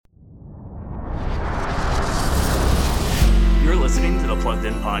listening to the Plugged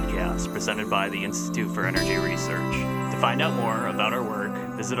In podcast presented by the Institute for Energy Research. To find out more about our work,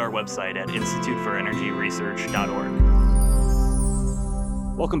 visit our website at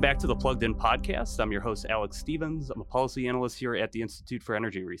instituteforenergyresearch.org. Welcome back to the Plugged In podcast. I'm your host, Alex Stevens. I'm a policy analyst here at the Institute for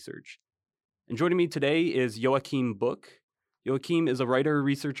Energy Research. And joining me today is Joakim Book. Joakim is a writer,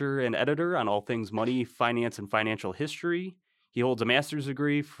 researcher, and editor on all things money, finance, and financial history. He holds a master's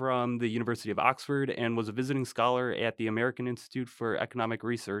degree from the University of Oxford and was a visiting scholar at the American Institute for Economic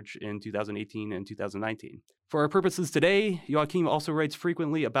Research in 2018 and 2019. For our purposes today, Joakim also writes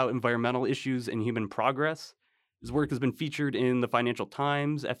frequently about environmental issues and human progress. His work has been featured in the Financial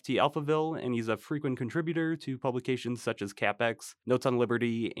Times, FT Alphaville, and he's a frequent contributor to publications such as CapEx, Notes on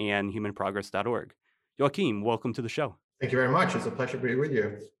Liberty, and humanprogress.org. Joakim, welcome to the show. Thank you very much. It's a pleasure to be with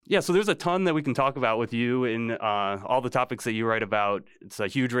you. Yeah, so there's a ton that we can talk about with you in all the topics that you write about. It's a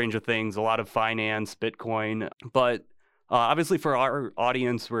huge range of things, a lot of finance, Bitcoin. But obviously for our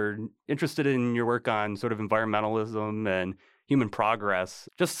audience, we're interested in your work on sort of environmentalism and human progress.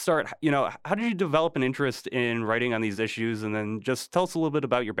 Just to start, how did you develop an interest in writing on these issues? And then just tell us a little bit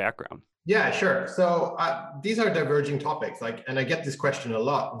about your background. Yeah, sure. So these are diverging topics, and I get this question a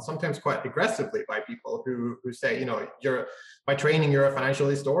lot, and sometimes quite aggressively by people who say, you're by training, you're a financial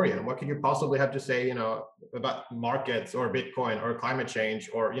historian. What could you possibly have to say, about markets or Bitcoin or climate change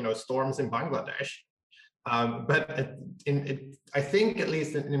or, storms in Bangladesh? But I think, at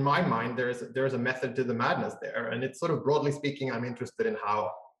least in my mind, there's a method to the madness there, and it's sort of broadly speaking, I'm interested in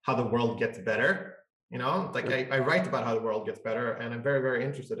how the world gets better. I write about how the world gets better, and I'm very, very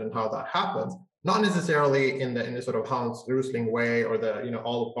interested in how that happens. Not necessarily in the sort of Hans Rosling way or the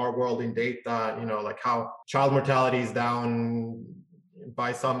all of our world in data. Like how child mortality is down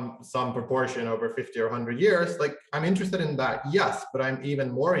by some proportion over 50 or 100 years. Like I'm interested in that, yes, but I'm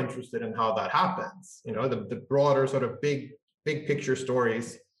even more interested in how that happens. The broader sort of big picture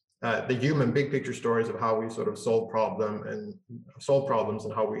stories, the human big picture stories of how we sort of solve problems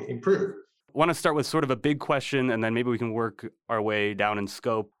and how we improve. I want to start with sort of a big question, and then maybe we can work our way down in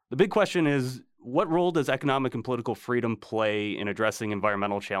scope. The big question is, what role does economic and political freedom play in addressing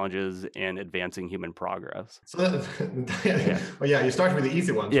environmental challenges and advancing human progress? So, you start with the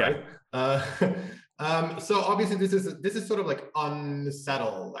easy ones, right? So obviously, this is sort of like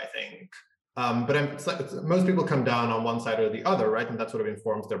unsettled, I think. But most people come down on one side or the other, right? And that sort of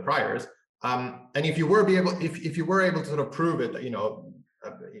informs their priors. And if you were able to sort of prove it, that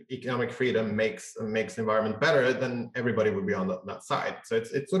economic freedom makes the environment better, then everybody would be on that side. So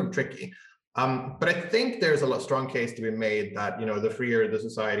it's sort of tricky. But I think there's a strong case to be made that the freer the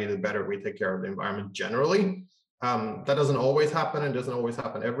society, the better we take care of the environment generally. That doesn't always happen, and doesn't always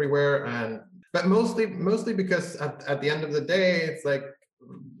happen everywhere. But mostly because at the end of the day, it's like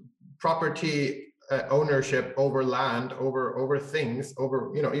property ownership over land, over things,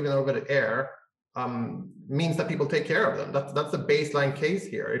 over even over the air. Means that people take care of them. That's the baseline case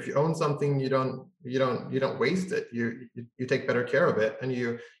here. If you own something, you don't waste it. You take better care of it, and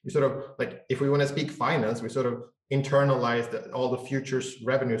you sort of, like, if we want to speak finance, we sort of internalize all the future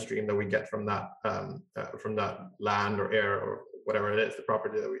revenue stream that we get from that land or air or whatever it is, the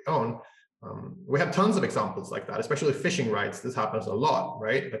property that we own. We have tons of examples like that, especially fishing rights. This happens a lot,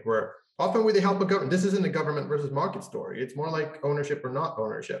 right? Like we're often with the help of government. This isn't a government versus market story. It's more like ownership or not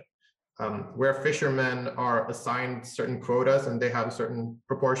ownership. Where fishermen are assigned certain quotas and they have a certain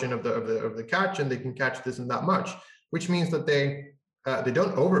proportion of the catch, and they can catch this and that much, which means that they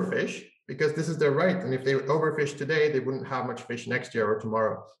don't overfish because this is their right. And if they overfish today, they wouldn't have much fish next year or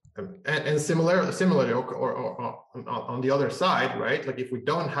tomorrow. And similarly, or on the other side, right? Like if we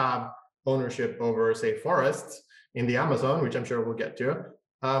don't have ownership over, say, forests in the Amazon, which I'm sure we'll get to.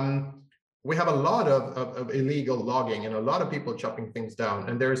 We have a lot of illegal logging and a lot of people chopping things down,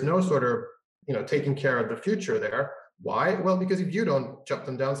 and there is no sort of taking care of the future there. Why? Well, because if you don't chop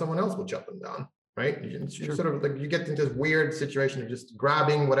them down, someone else will chop them down, right? You sort of like you get into this weird situation of just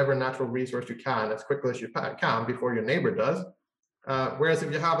grabbing whatever natural resource you can as quickly as you can before your neighbor does. Whereas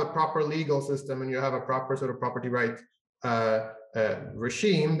if you have a proper legal system and you have a proper sort of property right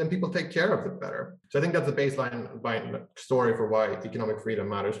regime, then people take care of it better. So I think that's the baseline story for why economic freedom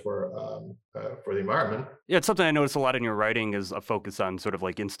matters for the environment. Yeah, it's something I notice a lot in your writing is a focus on sort of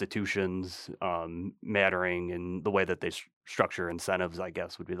like institutions mattering and the way that they structure incentives, I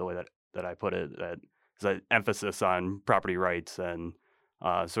guess would be the way that I put it. That is an emphasis on property rights and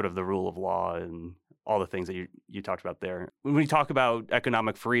sort of the rule of law and all the things that you talked about there. When we talk about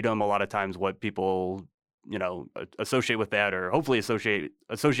economic freedom, a lot of times what people associate with that, or hopefully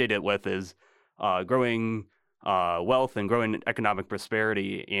associate it with, is growing wealth and growing economic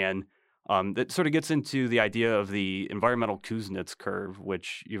prosperity. And that sort of gets into the idea of the environmental Kuznets curve,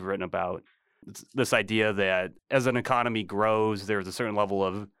 which you've written about. It's this idea that as an economy grows, there's a certain level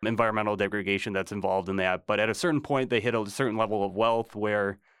of environmental degradation that's involved in that. But at a certain point, they hit a certain level of wealth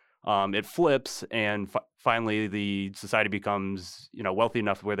where it flips, and finally the society becomes, wealthy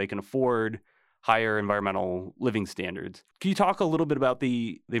enough where they can afford higher environmental living standards. Can you talk a little bit about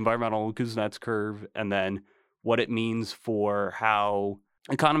the environmental Kuznets curve, and then what it means for how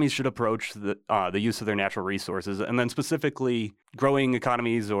economies should approach the use of their natural resources, and then specifically growing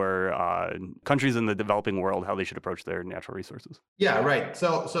economies or countries in the developing world, how they should approach their natural resources? Yeah, right.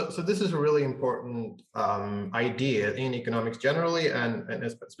 So this is a really important idea in economics generally,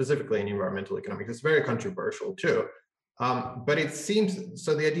 and specifically in environmental economics. It's very controversial too. But it seems,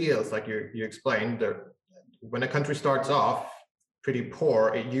 so the idea is like you explained, that when a country starts off pretty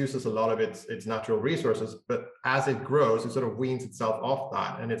poor, it uses a lot of its natural resources, but as it grows, it sort of weans itself off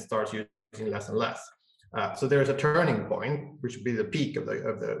that, and it starts using less and less. So there's a turning point, which would be the peak of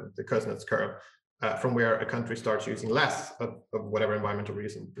the Kuznets curve, from where a country starts using less of whatever environmental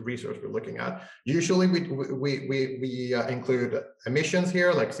resource we're looking at. Usually we include emissions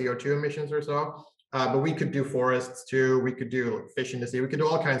here, like CO2 emissions or so, but we could do forests too, we could do fish in the sea, we could do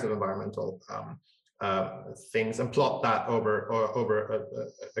all kinds of environmental things and plot that over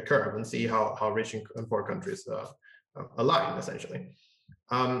a curve and see how rich and poor countries align, essentially.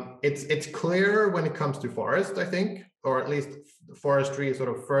 It's clear when it comes to forest, I think, or at least forestry is sort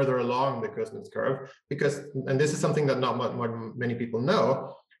of further along the Kuznets curve, because, and this is something that not many people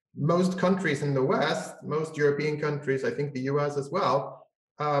know, most countries in the West, most European countries, I think the US as well,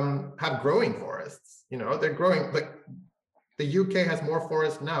 have growing forests. They're growing, like the UK has more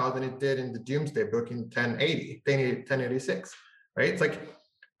forest now than it did in the Doomsday Book in 1086, right? It's like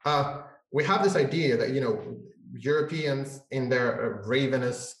we have this idea that Europeans, in their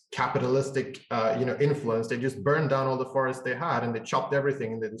ravenous capitalistic influence, they just burned down all the forests they had, and they chopped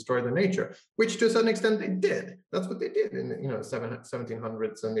everything, and they destroyed the nature, which to a certain extent they did. That's what they did in the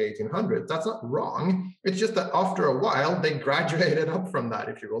 1700s and the 1800s. That's not wrong. It's just that after a while they graduated up from that,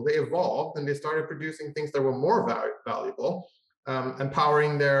 if you will. They evolved, and they started producing things that were more valuable,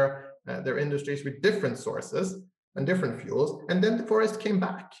 empowering their industries with different sources and different fuels, and then the forest came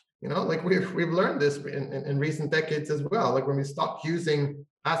back. Like we've learned this in recent decades as well. Like when we stop using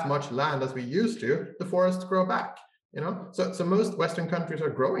as much land as we used to, the forests grow back. So most Western countries are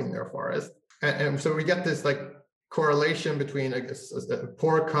growing their forests, and so we get this like correlation between a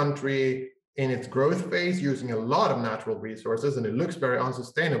poor country in its growth phase using a lot of natural resources, and it looks very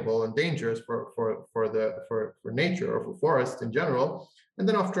unsustainable and dangerous for nature or for forests in general. And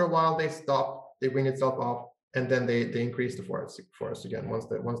then after a while, they stop, they wean itself off, and then they increase the forest again once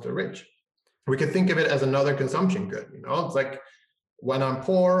they're rich. We could think of it as another consumption good. It's like when I'm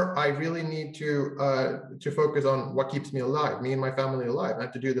poor, I really need to focus on what keeps me alive, me and my family alive. I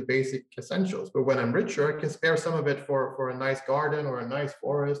have to do the basic essentials. But when I'm richer, I can spare some of it for a nice garden or a nice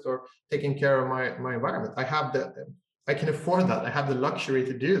forest or taking care of my environment. I can afford that. I have the luxury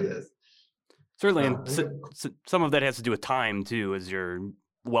to do this. Certainly, and some of that has to do with time too. As your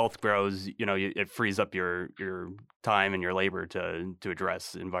wealth grows, it frees up your time and your labor to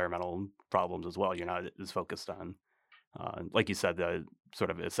address environmental problems as well. You're not as focused on, like you said, the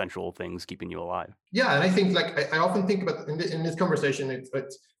sort of essential things keeping you alive. Yeah, and I think I often think about in this conversation,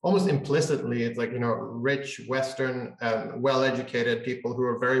 it's almost implicitly, it's like rich Western, well-educated people who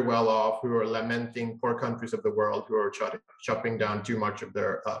are very well off, who are lamenting poor countries of the world who are chopping down too much of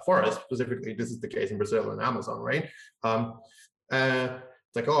their forest. Specifically, this is the case in Brazil and Amazon, right?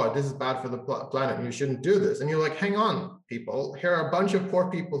 It's like, oh, this is bad for the planet, and you shouldn't do this. And you're like, hang on, people. Here are a bunch of poor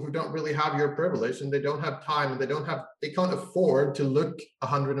people who don't really have your privilege, and they don't have time, and they can't afford to look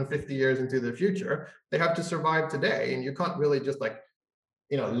 150 years into the future. They have to survive today, and you can't really just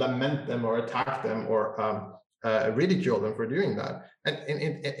lament them or attack them or ridicule them for doing that. And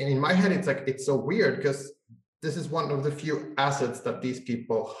in my head, it's like, it's so weird because this is one of the few assets that these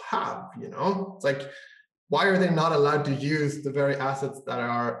people have. It's like, why are they not allowed to use the very assets that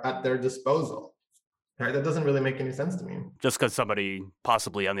are at their disposal? Right? That doesn't really make any sense to me. Just because somebody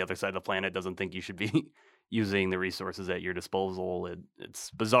possibly on the other side of the planet doesn't think you should be using the resources at your disposal,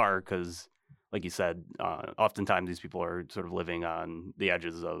 it's bizarre because, like you said, oftentimes these people are sort of living on the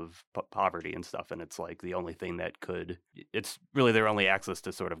edges of poverty and stuff, and it's like the only thing that it's really their only access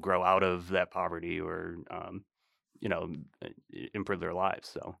to sort of grow out of that poverty or, improve their lives.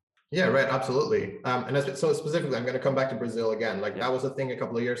 So. Yeah, right. Absolutely. And so specifically, I'm going to come back to Brazil again. That was a thing a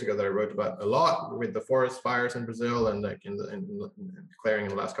couple of years ago that I wrote about a lot with the forest fires in Brazil and in clearing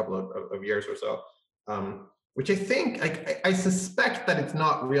in the last couple of years or so. which I think, I suspect that it's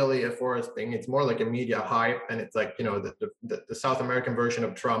not really a forest thing. It's more like a media hype. And it's like, the South American version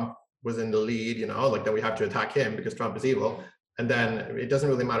of Trump was in the lead, like that we have to attack him because Trump is evil. And then it doesn't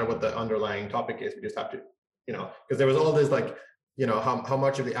really matter what the underlying topic is. We just have to, because there was all this like, how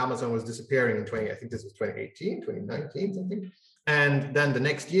much of the Amazon was disappearing in I think this was 2018, 2019, something. And then the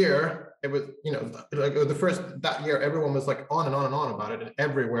next year, it was, like that year, everyone was like on and on and on about it, and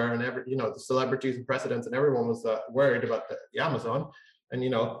everywhere, and the celebrities and presidents and everyone was worried about the Amazon, and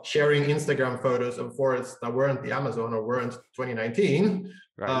sharing Instagram photos of forests that weren't the Amazon or weren't 2019.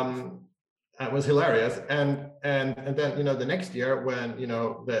 Right. It was hilarious. And then the next year, when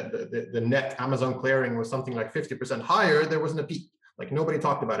the net Amazon clearing was something like 50% higher, there wasn't a peep. Like nobody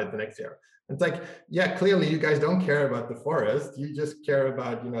talked about it the next year. It's like, yeah, clearly you guys don't care about the forest. You just care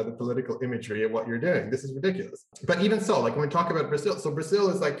about the political imagery of what you're doing. This is ridiculous. But even so, like when we talk about Brazil, so Brazil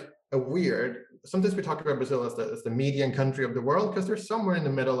is like a weird. Sometimes we talk about Brazil as the median country of the world because they're somewhere in the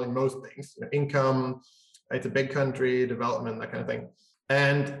middle in most things. Income, it's a big country, development, that kind of thing.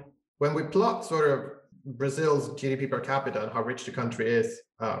 And when we plot sort of Brazil's GDP per capita and how rich the country is,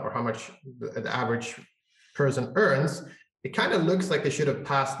 or how much the average person earns, it kind of looks like they should have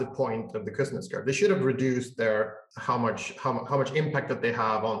passed the point of the Kuznets curve. They should have reduced their how much impact that they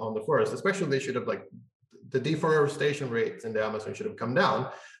have on the forest. Especially, they should have the deforestation rates in the Amazon should have come down.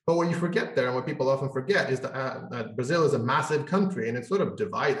 But what you forget there, and what people often forget, is that Brazil is a massive country and it's sort of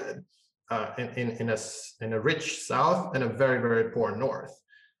divided in a rich south and a very, very poor north.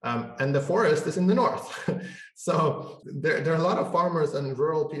 And the forest is in the north. So there are a lot of farmers and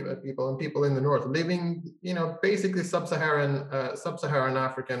rural people and people in the north living, basically sub-Saharan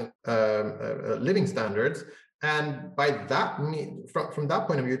African living standards. And by that, from that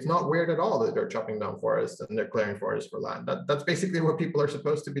point of view, it's not weird at all that they're chopping down forests and they're clearing forests for land. That's basically what people are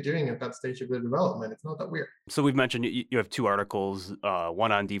supposed to be doing at that stage of the development. It's not that weird. So we've mentioned you have two articles,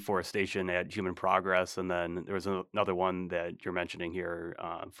 one on deforestation at Human Progress, and then there was another one that you're mentioning here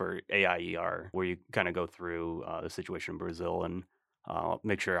for AIER, where you kind of go through the situation in Brazil, and I'll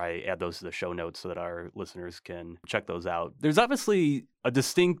make sure I add those to the show notes so that our listeners can check those out. There's obviously a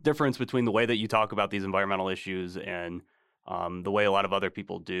distinct difference between the way that you talk about these environmental issues and the way a lot of other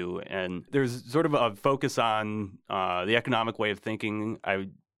people do. And there's sort of a focus on the economic way of thinking. I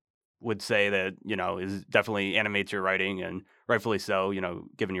would say that, is definitely animates your writing, and rightfully so,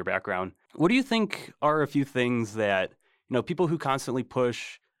 given your background. What do you think are a few things that, people who constantly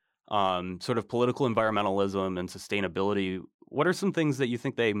push sort of political environmentalism and sustainability, what are some things that you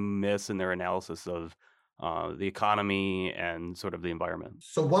think they miss in their analysis of the economy and sort of the environment?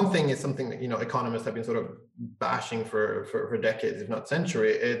 So one thing is something that economists have been sort of bashing for decades, if not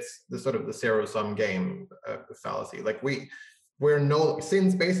century. It's the sort of the zero-sum game fallacy. Like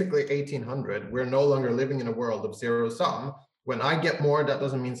since basically 1800, we're no longer living in a world of zero-sum. When I get more, that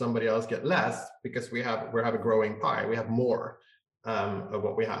doesn't mean somebody else get less, because we have a growing pie. We have more of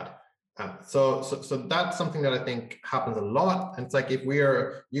what we had. So that's something that I think happens a lot. And it's like, if we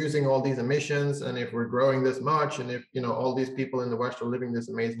are using all these emissions, and if we're growing this much, and if all these people in the West are living this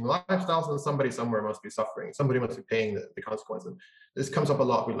amazing lifestyles, then somebody somewhere must be suffering. Somebody must be paying the consequences. This comes up a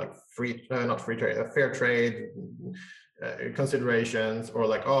lot with like fair trade considerations, or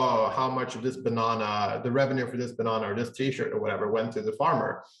like, oh, how much of this banana, the revenue for this banana or this T-shirt or whatever went to the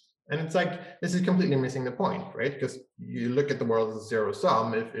farmer. And it's like, this is completely missing the point, right? Because you look at the world as a zero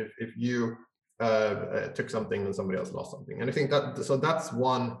sum. If you took something and somebody else lost something. And I think that's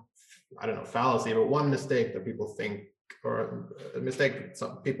one, I don't know, fallacy, but one mistake that people think, or a mistake that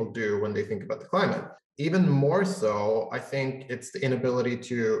some people do when they think about the climate. Even more so, I think it's the inability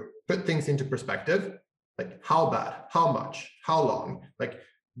to put things into perspective. Like, how bad, how much, how long? Like,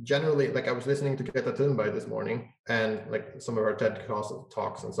 generally, like, I was listening to Greta Thunberg this morning, and like some of her TED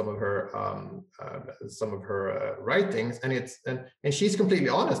talks and some of her writings, and she's completely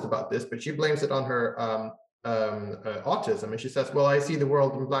honest about this, but she blames it on her autism, and she says, well, I see the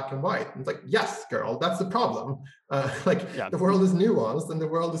world in black and white. And it's like, yes, girl, that's the problem. The world is nuanced and the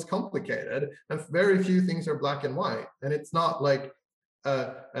world is complicated, and very few things are black and white. And it's not like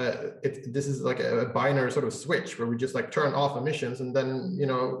this is like a binary sort of switch where we just like turn off emissions and then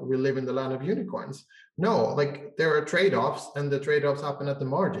we live in the land of unicorns. No, like, there are trade-offs, and the trade-offs happen at the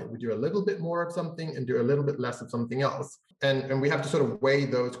margin. We do a little bit more of something and do a little bit less of something else, and we have to sort of weigh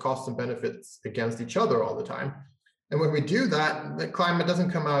those costs and benefits against each other all the time. And when we do that, the climate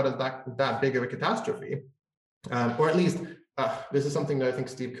doesn't come out as that big of a catastrophe, or at least this is something that I think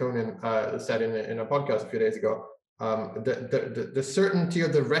Steve Conan said in a podcast a few days ago. The certainty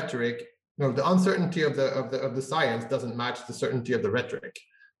of the rhetoric, the uncertainty of the science doesn't match the certainty of the rhetoric.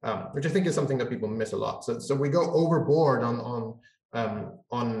 which I think is something that people miss a lot. So we go overboard on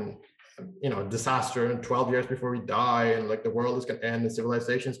disaster and 12 years before we die, and like the world is going to end and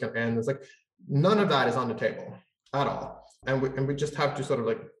civilizations can end. It's like none of that is on the table at all, and we just have to sort of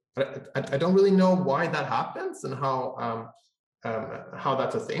like, I don't really know why that happens and how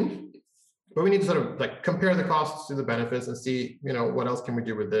that's a thing, but we need to sort of like compare the costs to the benefits and see, what else can we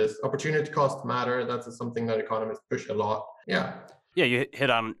do with this. Opportunity costs matter. That's something that economists push a lot. Yeah, you hit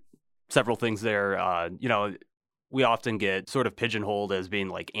on several things there. We often get sort of pigeonholed as being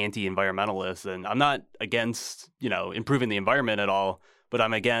like anti-environmentalists, and I'm not against, improving the environment at all, but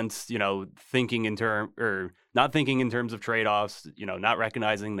I'm against, thinking in not thinking in terms of trade-offs, not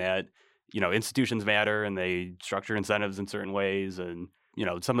recognizing that, institutions matter and they structure incentives in certain ways. And,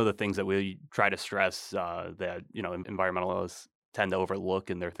 some of the things that we try to stress that, environmentalists tend to overlook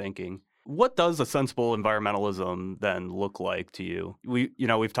in their thinking. What does a sensible environmentalism then look like to you?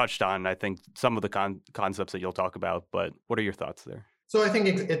 We've touched on, I think, some of the concepts that you'll talk about, but what are your thoughts there? So I think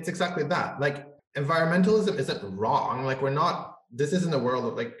it's exactly that. Like, environmentalism isn't wrong. Like, this isn't a world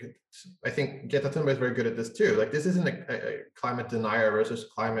of like, I think Greta Thunberg is very good at this too. Like, this isn't a climate denier versus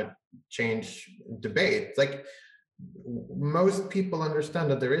climate change debate. It's like, most people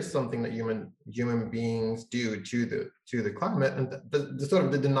understand that there is something that human beings do to the climate, and the sort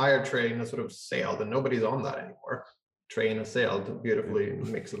of the denier train has sort of sailed, and nobody's on that anymore. Train has sailed, beautifully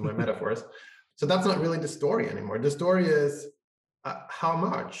mix of my metaphors. So that's not really the story anymore. The story is how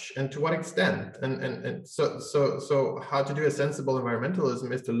much and to what extent, and so how to do a sensible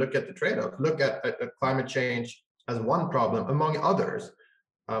environmentalism is to look at the trade-off, look at climate change as one problem among others.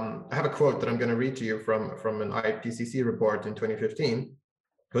 I have a quote that I'm going to read to you from an IPCC report in 2015.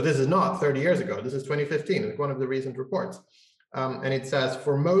 But this is not 30 years ago. This is 2015. It's one of the recent reports. And it says,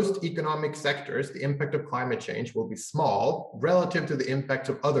 for most economic sectors, the impact of climate change will be small relative to the impact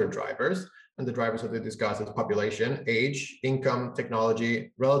of other drivers. And the drivers that they discuss is population, age, income,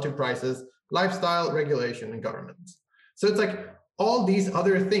 technology, relative prices, lifestyle, regulation, and governments. So it's like all these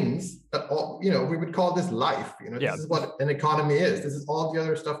other things that we would call this life. This is what an economy is. This is all the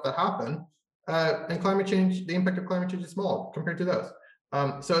other stuff that happen. And climate change, the impact of climate change is small compared to those.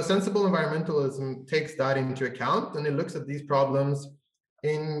 So a sensible environmentalism takes that into account, and it looks at these problems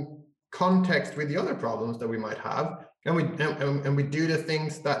in context with the other problems that we might have, and we do the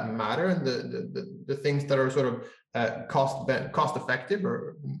things that matter, and the things that are sort of cost effective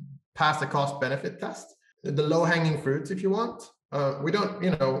or pass the cost benefit test, the low hanging fruits, if you want. We don't,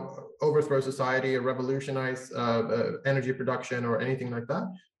 overthrow society or revolutionize energy production or anything like that.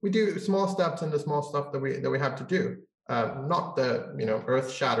 We do small steps in the small stuff that we have to do. Not the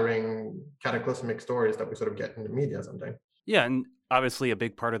earth-shattering cataclysmic stories that we sort of get in the media sometimes. Yeah, and obviously a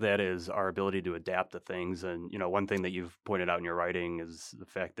big part of that is our ability to adapt to things. And one thing that you've pointed out in your writing is the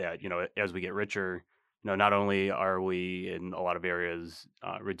fact that as we get richer, not only are we in a lot of areas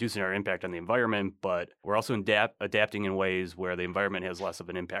reducing our impact on the environment, but we're also adapting in ways where the environment has less of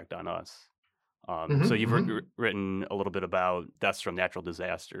an impact on us. So you've written a little bit about deaths from natural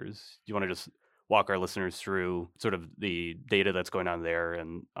disasters. Do you want to just walk our listeners through sort of the data that's going on there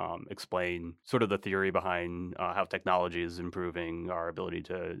and explain sort of the theory behind how technology is improving our ability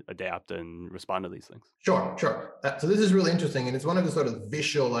to adapt and respond to these things? Sure. So this is really interesting, and it's one of the sort of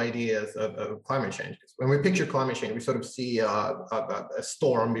visual ideas of climate change. When we picture climate change, we sort of see a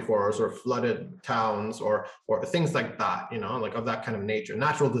storm before, sort of flooded towns or things like that, like of that kind of nature,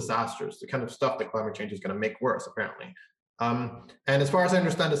 natural disasters, the kind of stuff that climate change is going to make worse, apparently. And as far as I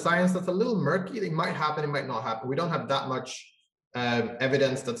understand the science, that's a little murky. It might happen, it might not happen. We don't have that much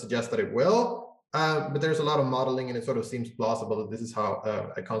evidence that suggests that it will, but there's a lot of modeling, and it sort of seems plausible that this is how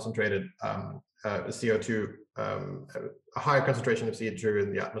a concentrated CO2, a higher concentration of CO2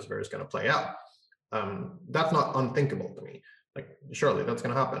 in the atmosphere is going to play out. That's not unthinkable to me. Like, surely that's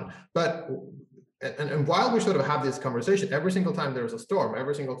going to happen. But and while we sort of have this conversation, every single time there's a storm,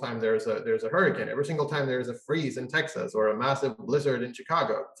 every single time there's a hurricane, every single time there's a freeze in Texas or a massive blizzard in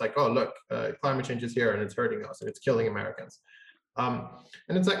Chicago, it's like, oh, look, climate change is here and it's hurting us and it's killing Americans. And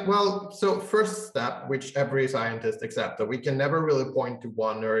it's like, well, so first step, which every scientist accepts, that we can never really point to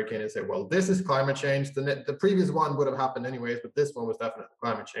one hurricane and say, well, this is climate change. The previous one would have happened anyways, but this one was definitely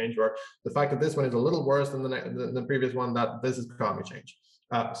climate change. Or the fact that this one is a little worse than the previous one, that this is climate change.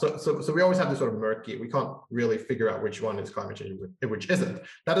 So we always have this sort of murky. We can't really figure out which one is climate change, which isn't.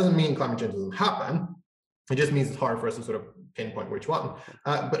 That doesn't mean climate change doesn't happen. It just means it's hard for us to sort of pinpoint which one.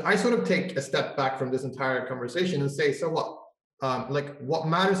 But I sort of take a step back from this entire conversation and say, so what? Like, what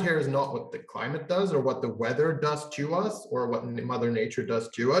matters here is not what the climate does or what the weather does to us or what Mother Nature does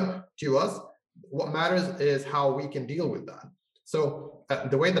to us. What matters is how we can deal with that. So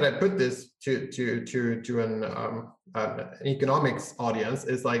the way that I put this to an economics audience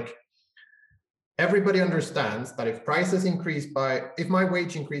is like, everybody understands that if my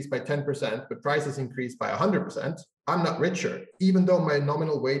wage increased by 10%, but prices increased by 100%, I'm not richer, even though my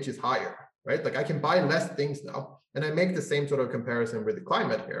nominal wage is higher, right? Like I can buy less things now. And I make the same sort of comparison with the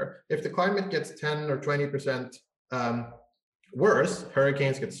climate here. If the climate gets 10 or 20% worse,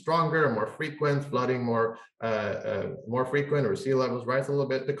 hurricanes get stronger and more frequent, flooding more frequent, or sea levels rise a little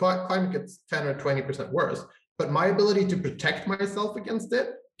bit, the climate gets 10 or 20% worse. But my ability to protect myself against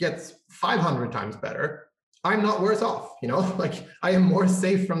it gets 500 times better. I'm not worse off, like I am more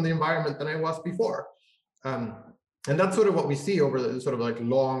safe from the environment than I was before. And that's sort of what we see over the sort of like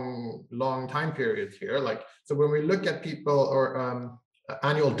long time periods here. Like, so when we look at people or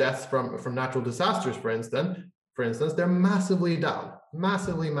annual deaths from natural disasters, for instance, they're massively down,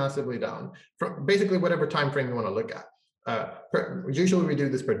 massively down from basically whatever time frame you want to look at. Usually we do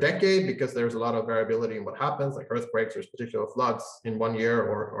this per decade because there's a lot of variability in what happens, like earthquakes or particular floods in 1 year,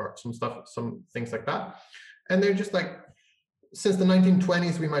 or some things like that. And they're just like, since the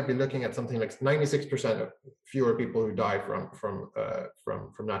 1920s, we might be looking at something like 96% of fewer people who die from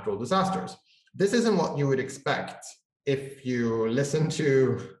natural disasters. This isn't what you would expect if you listen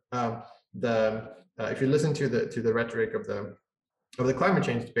to the rhetoric of the climate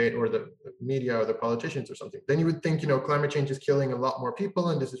change debate, or the media, or the politicians or something. Then you would think, climate change is killing a lot more people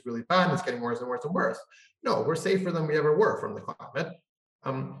and this is really bad and it's getting worse and worse and worse. No, we're safer than we ever were from the climate.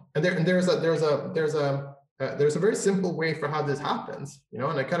 And there's a very simple way for how this happens, and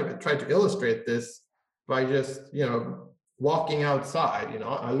I kind of tried to illustrate this by just, walking outside.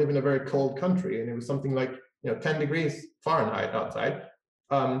 I live in a very cold country, and it was something like 10 degrees Fahrenheit outside,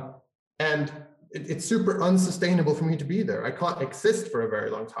 and it's super unsustainable for me to be there. I can't exist for a very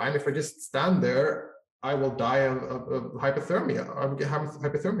long time. If I just stand there, I will die of hypothermia. I will get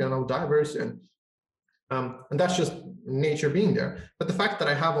hypothermia and I'll die very soon. And that's just nature being there. But the fact that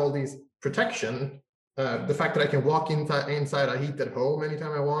I have all these protection, the fact that I can walk inside a heated home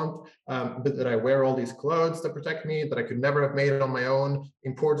anytime I want, but that I wear all these clothes that protect me, that I could never have made on my own,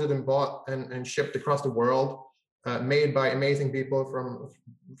 imported and bought and shipped across the world, made by amazing people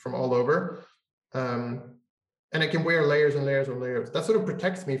from all over. And I can wear layers and layers and layers. That sort of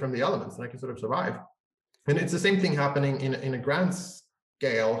protects me from the elements, and I can sort of survive. And it's the same thing happening in a grand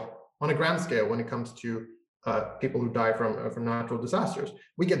scale, on a grand scale, when it comes to people who die from natural disasters.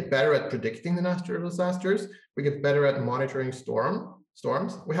 We get better at predicting the natural disasters. We get better at monitoring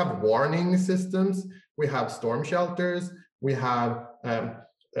storms. We have warning systems. We have storm shelters. We have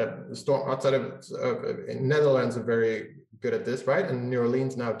storm outside of Netherlands are very good at this, right? And New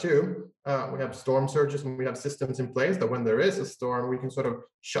Orleans now too. We have storm surges, and we have systems in place that when there is a storm, we can sort of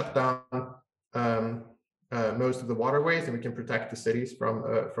shut down most of the waterways, and we can protect the cities from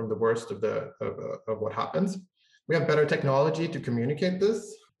the worst of what happens. We have better technology to communicate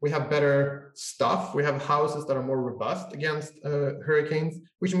this. We have better stuff. We have houses that are more robust against hurricanes,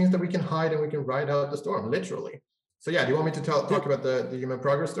 which means that we can hide and we can ride out the storm, literally. So yeah, do you want me to talk about the human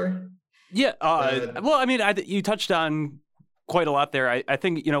progress story? Yeah. Well, I mean, you touched on quite a lot there. I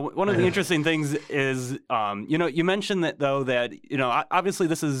think, one of the interesting things is, you mentioned that, though, that, obviously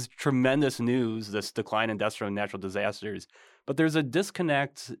this is tremendous news, this decline in deaths from natural disasters, but there's a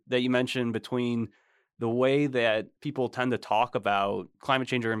disconnect that you mentioned between the way that people tend to talk about climate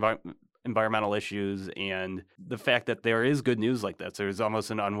change or environmental issues and the fact that there is good news like this. There's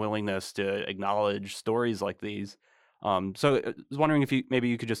almost an unwillingness to acknowledge stories like these. So I was wondering if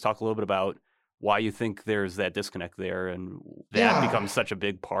you could just talk a little bit about why you think there's that disconnect there, and that becomes such a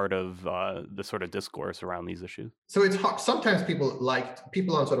big part of the sort of discourse around these issues. So it's hard. Sometimes people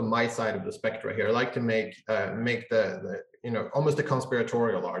on sort of my side of the spectrum here like to make the almost a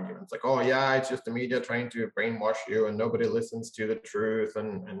conspiratorial arguments, like, oh yeah, it's just the media trying to brainwash you and nobody listens to the truth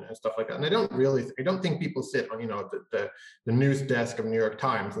and stuff like that. And I don't think people sit on the news desk of New York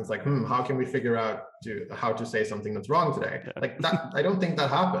Times and it's like, how can we figure out how to say something that's wrong today? Like that, I don't think that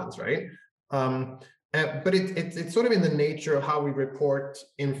happens, right? But it's sort of in the nature of how we report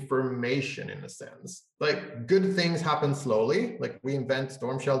information, in a sense. Like, good things happen slowly. Like, we invent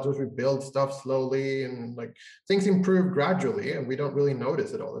storm shelters, we build stuff slowly, and like things improve gradually, and we don't really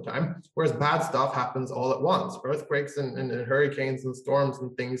notice it all the time. Whereas bad stuff happens all at once. Earthquakes and hurricanes and storms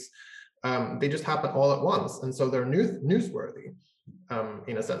and things, they just happen all at once, and so they're newsworthy,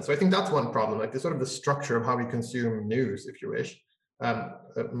 in a sense. So I think that's one problem, like the sort of the structure of how we consume news, if you wish.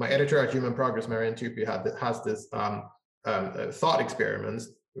 My editor at Human Progress, Marianne Tupy, has this thought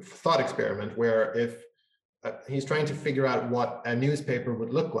experiment where if he's trying to figure out what a newspaper would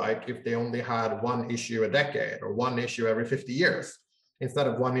look like if they only had one issue a decade or one issue every 50 years. instead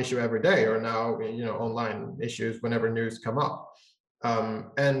of one issue every day, or now, online issues whenever news come up. And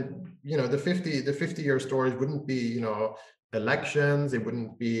the 50-year stories wouldn't be, elections. It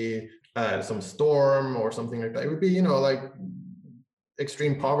wouldn't be some storm or something like that. It would be, like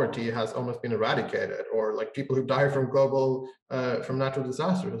extreme poverty has almost been eradicated, or like people who die from natural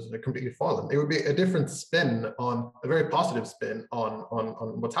disasters are completely fallen. It would be a different spin, on a very positive spin on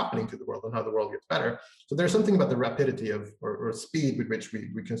what's happening to the world and how the world gets better. So there's something about the rapidity of or speed with which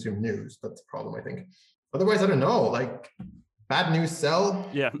we consume news that's a problem, I think. Otherwise, I don't know, like bad news sell.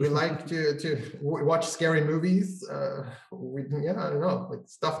 Yeah. We like to watch scary movies. I don't know, like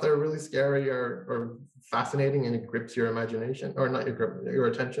stuff that are really scary or fascinating, and it grips your imagination, or not your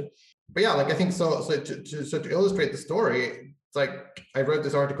attention. But yeah, like I think so to illustrate the story, it's like I wrote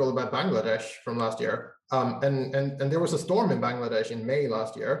this article about Bangladesh from last year. And there was a storm in Bangladesh in May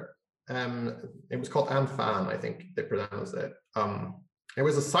last year. It was called Amphan, I think they pronounced it. It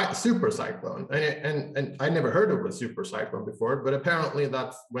was a super cyclone, and I never heard of a super cyclone before, but apparently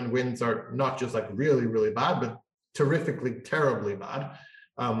that's when winds are not just like really, really bad, but terrifically, terribly bad.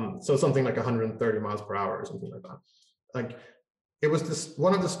 So something like 130 miles per hour or something like that. Like it was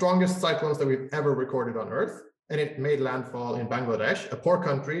one of the strongest cyclones that we've ever recorded on Earth, and it made landfall in Bangladesh, a poor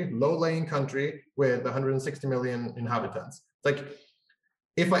country, low-lying country with 160 million inhabitants. Like,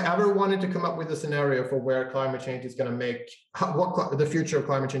 if I ever wanted to come up with a scenario for where climate change is going to what the future of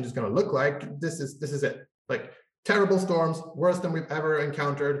climate change is going to look like, this is it. Like terrible storms, worse than we've ever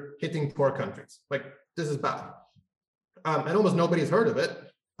encountered, hitting poor countries. Like this is bad, and almost nobody's heard of it.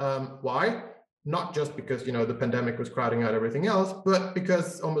 Why? Not just because the pandemic was crowding out everything else, but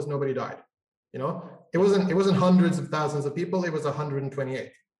because almost nobody died. It wasn't hundreds of thousands of people. It was 128,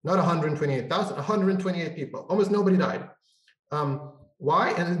 not 128,000, 128 people. Almost nobody died.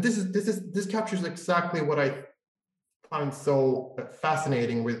 Why? And this captures exactly what I find so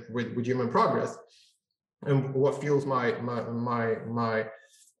fascinating with human progress, and what fuels my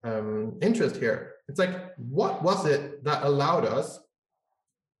interest here. It's like, what was it that allowed us,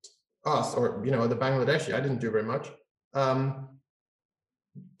 or the Bangladeshi, I didn't do very much,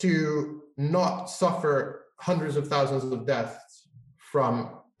 to not suffer hundreds of thousands of deaths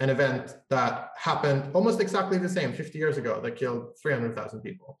from an event that happened almost exactly the same 50 years ago that killed 300,000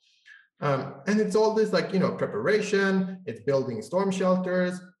 people. And it's all this preparation, it's building storm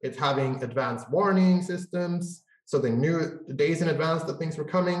shelters, it's having advanced warning systems. So they knew days in advance that things were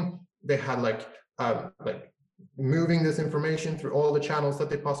coming. They had moving this information through all the channels that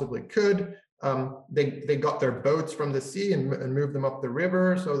they possibly could. They got their boats from the sea and moved them up the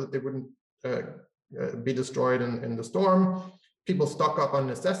river so that they wouldn't be destroyed in the storm. People stock up on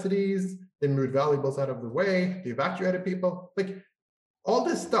necessities. They moved valuables out of the way. They evacuated people. Like all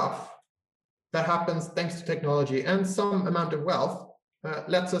this stuff that happens thanks to technology and some amount of wealth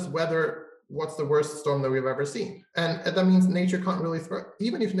lets us weather what's the worst storm that we've ever seen. And that means nature can't really throw,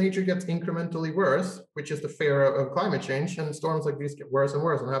 even if nature gets incrementally worse, which is the fear of climate change, and storms like these get worse and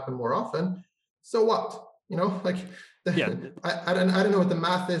worse and happen more often. So what? I don't know what the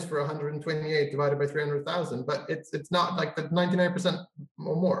math is for 128 divided by 300,000, but it's not like the 99%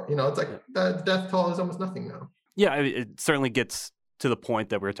 or more. It's like the death toll is almost nothing now. Yeah, it certainly gets to the point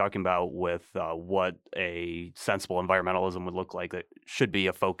that we were talking about with what a sensible environmentalism would look like. That should be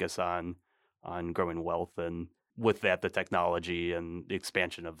a focus on growing wealth, and with that, the technology and the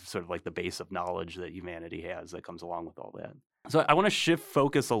expansion of sort of like the base of knowledge that humanity has that comes along with all that. So I want to shift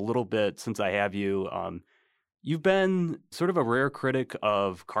focus a little bit since I have you. You've been sort of a rare critic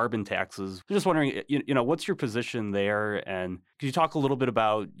of carbon taxes. I'm just wondering, what's your position there? And could you talk a little bit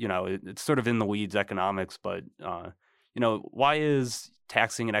about, it's sort of in the weeds economics, but, why is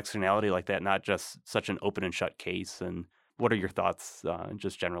taxing an externality like that not just such an open and shut case? And what are your thoughts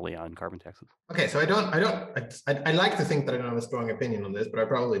just generally on carbon taxes? Okay, so I like to think that I don't have a strong opinion on this, but I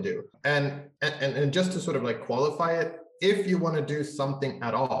probably do. And just to sort of like qualify it, if you want to do something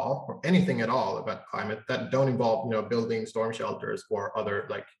at all, or anything at all about climate that don't involve, building storm shelters or other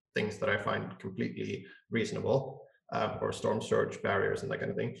like things that I find completely reasonable, or storm surge barriers and that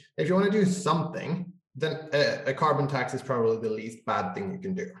kind of thing. If you want to do something, then a carbon tax is probably the least bad thing you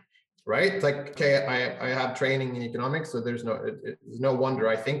can do, right? It's like, okay, I have training in economics, so there's no wonder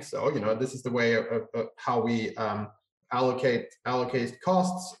I think so. This is the way of how we allocate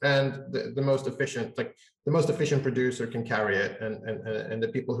costs, and the most efficient, the most efficient producer can carry it, and the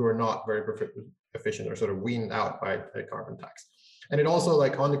people who are not very efficient are sort of weaned out by a carbon tax. And it also,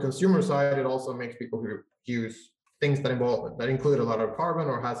 like on the consumer side, it also makes people who use things that include a lot of carbon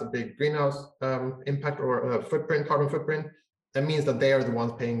or has a big greenhouse impact or carbon footprint, that means that they are the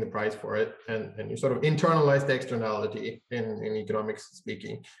ones paying the price for it, and you sort of internalize the externality in economics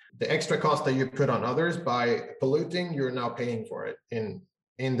speaking. The extra cost that you put on others by polluting, you're now paying for it in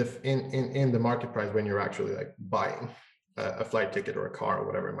the market price when you're actually like buying a flight ticket or a car or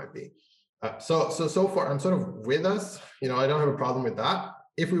whatever it might be. So far I'm sort of with us. I don't have a problem with that.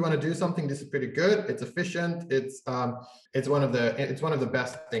 If we want to do something, this is pretty good. It's efficient. It's one of the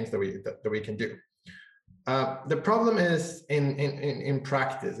best things that we can do. The problem is in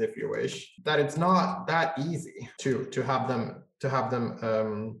practice, if you wish, that it's not that easy to have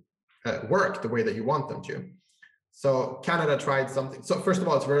them work the way that you want them to. So Canada tried something. So first of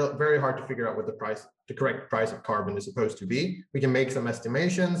all, it's very, very hard to figure out what the correct price of carbon is supposed to be. We can make some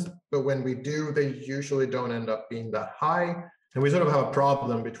estimations, but when we do, they usually don't end up being that high. And we sort of have a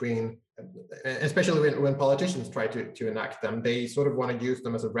problem between, especially when politicians try to enact them, they sort of want to use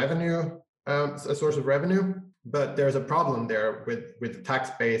them as a source of revenue, but there's a problem there with the tax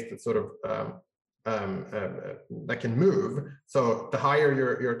base that sort of that can move. So the higher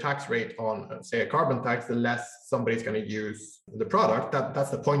your tax rate on, say, a carbon tax, the less somebody's going to use the product.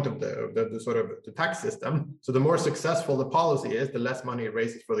 That's the point of the sort of the tax system. So the more successful the policy is, the less money it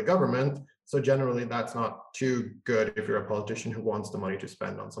raises for the government. So generally, that's not too good if you're a politician who wants the money to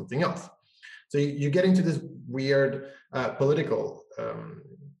spend on something else. So you get into this weird political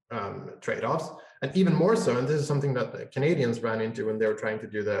trade-offs, and even more so, and this is something that the Canadians ran into when they were trying to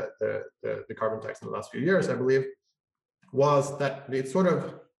do the carbon tax in the last few years, I believe, was that it's sort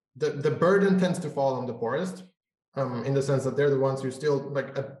of the burden tends to fall on the poorest, in the sense that they're the ones who still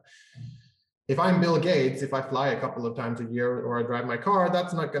like. If I'm Bill Gates, if I fly a couple of times a year or I drive my car,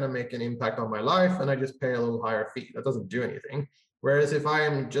 that's not going to make an impact on my life, and I just pay a little higher fee. That doesn't do anything. Whereas if I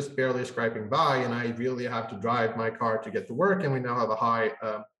am just barely scraping by and I really have to drive my car to get to work, and we now have a high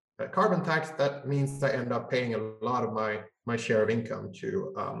carbon tax, that means I end up paying a lot of my share of income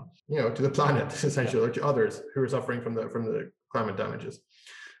to to the planet, essentially, or to others who are suffering from the climate damages.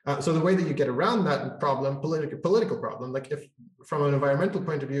 So the way that you get around that problem, political problem, like if from an environmental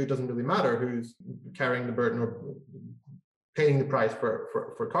point of view, it doesn't really matter who's carrying the burden or paying the price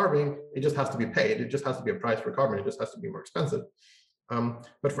for carbon, it just has to be paid. It just has to be a price for carbon. It just has to be more expensive.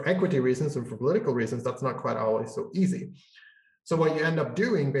 But for equity reasons and for political reasons, that's not quite always so easy. So what you end up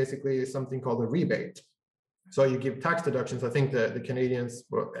doing basically is something called a rebate. So you give tax deductions. I think the Canadians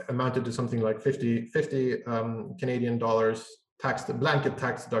amounted to something like 50 Canadian dollars blanket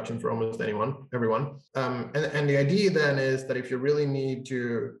tax deduction for almost everyone. And the idea then is that if you really need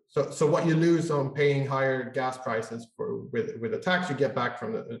to, so what you lose on paying higher gas prices with a tax, you get back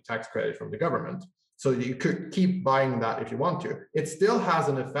from the tax credit from the government. So you could keep buying that if you want to. It still has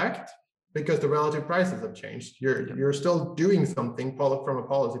an effect because the relative prices have changed. You're still doing something from a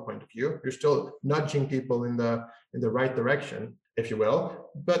policy point of view. You're still nudging people in the right direction, if you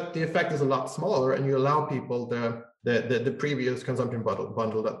will, but the effect is a lot smaller, and you allow people the previous consumption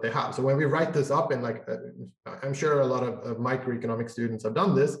bundle that they have. So when we write this up in I'm sure a lot of microeconomic students have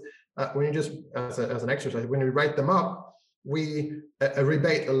done this, when you just as an exercise, when we write them up, a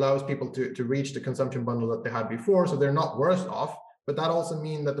rebate allows people to reach the consumption bundle that they had before, so they're not worse off. But that also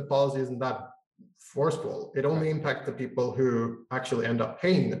means that the policy isn't that forceful. It only impacts the people who actually end up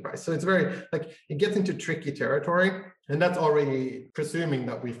paying the price. So it's very it gets into tricky territory, and that's already presuming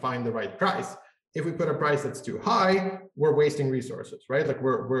that we find the right price. If we put a price that's too high, we're wasting resources, right? Like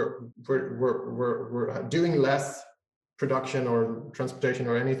we're doing less production or transportation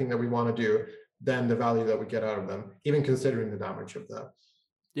or anything that we want to do than the value that we get out of them, even considering the damage of the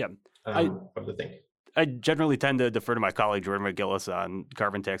of the thing. I generally tend to defer to my colleague Jordan McGillis on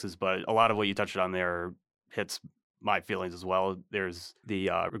carbon taxes, but a lot of what you touched on there hits my feelings as well. There's the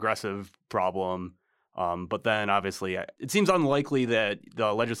regressive problem, but then obviously it seems unlikely that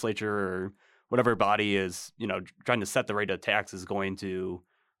the legislature or whatever body is trying to set the rate of tax is going to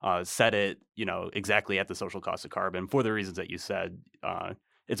set it exactly at the social cost of carbon for the reasons that you said.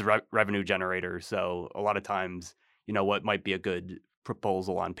 It's a revenue generator, so a lot of times what might be a good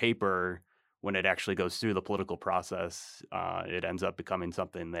proposal on paper, when it actually goes through the political process, it ends up becoming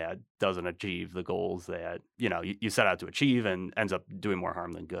something that doesn't achieve the goals that you set out to achieve, and ends up doing more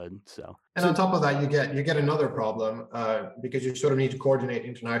harm than good. And on top of that, you get another problem because you sort of need to coordinate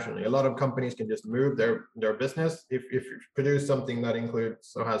internationally. A lot of companies can just move their business if you produce something that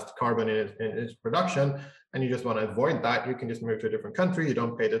includes or has carbon in its production, and you just want to avoid that, you can just move to a different country. You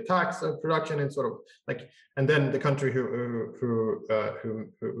don't pay the tax of production, and sort of and then the country who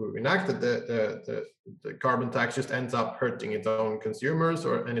enacted the carbon tax just ends up hurting its own consumers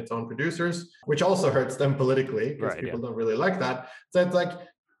and its own producers, which also hurts them politically because people don't really like that. So it's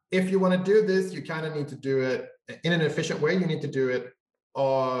if you want to do this, you kind of need to do it in an efficient way, you need to do it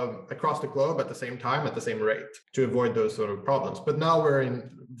across the globe at the same time, at the same rate, to avoid those sort of problems. But now we're in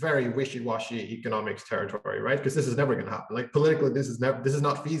very wishy-washy economics territory, right? Because this is never going to happen. Like politically, this is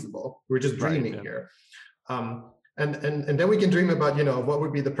not feasible. We're just dreaming here. And then we can dream about, what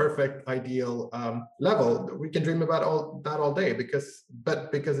would be the perfect ideal level. We can dream about all day because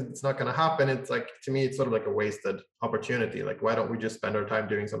it's not going to happen. It's like, to me, it's sort of like a wasted opportunity. Like, why don't we just spend our time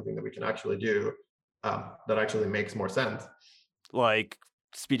doing something that we can actually do that actually makes more sense? Like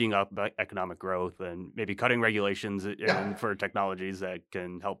speeding up economic growth and maybe cutting regulations for technologies that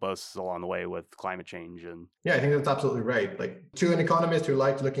can help us along the way with climate change. And yeah, I think that's absolutely right. Like, to an economist who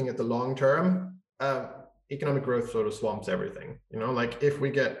likes looking at the long term, economic growth sort of swamps everything. Like if we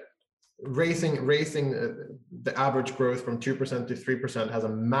get raising the average growth from 2% to 3% has a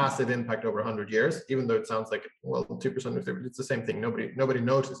massive impact over 100 years, even though it sounds like, well, 2% or 3%, it's the same thing. Nobody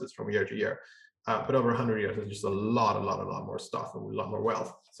notices from year to year. But over 100 years, there's just a lot more stuff and a lot more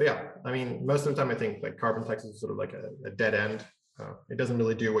wealth. So yeah, I mean, most of the time I think like carbon tax is sort of like a dead end. It doesn't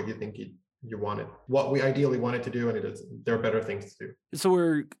really do what you think you want it, what we ideally want it to do, and there are better things to do. So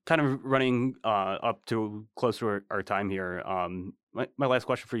we're kind of running up to close to our time here. My last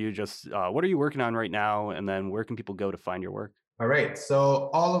question for you, just what are you working on right now, and then where can people go to find your work? All right. So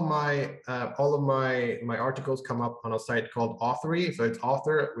all of my articles come up on a site called Authory. So it's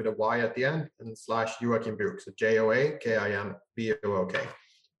author with a Y at the end and /Joakim Book. So JoakimBook.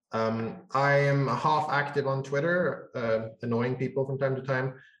 I am half active on Twitter, annoying people from time to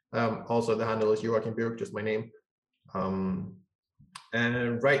time. Also, the handle is Joakim Book, just my name.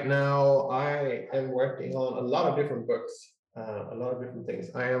 And right now, I am working on a lot of different books, a lot of different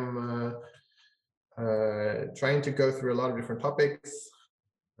things. I am trying to go through a lot of different topics.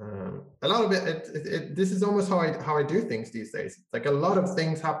 A lot of it this is almost how I do things these days. It's like a lot of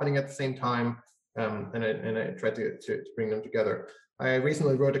things happening at the same time, and I try to bring them together. I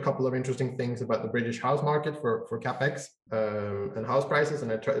recently wrote a couple of interesting things about the British house market for capex and house prices,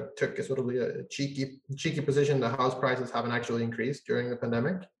 and I took a sort of a cheeky position that house prices haven't actually increased during the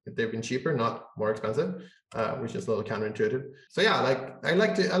pandemic. They've been cheaper, not more expensive, which is a little counterintuitive. So yeah, like I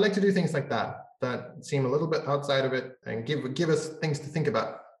like to do things like that seem a little bit outside of it and give us things to think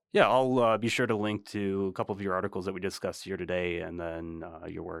about. Yeah, I'll be sure to link to a couple of your articles that we discussed here today, and then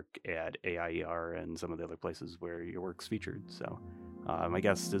your work at AIER and some of the other places where your work's featured. So my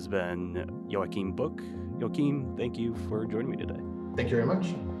guest has been Joakim Book. Joakim, thank you for joining me today. Thank you very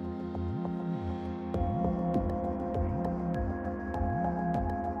much.